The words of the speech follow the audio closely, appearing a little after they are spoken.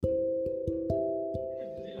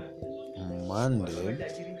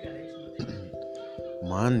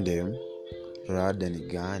Mandem rada ni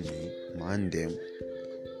gani? Mandem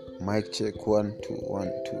mic check 1 2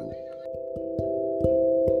 1 2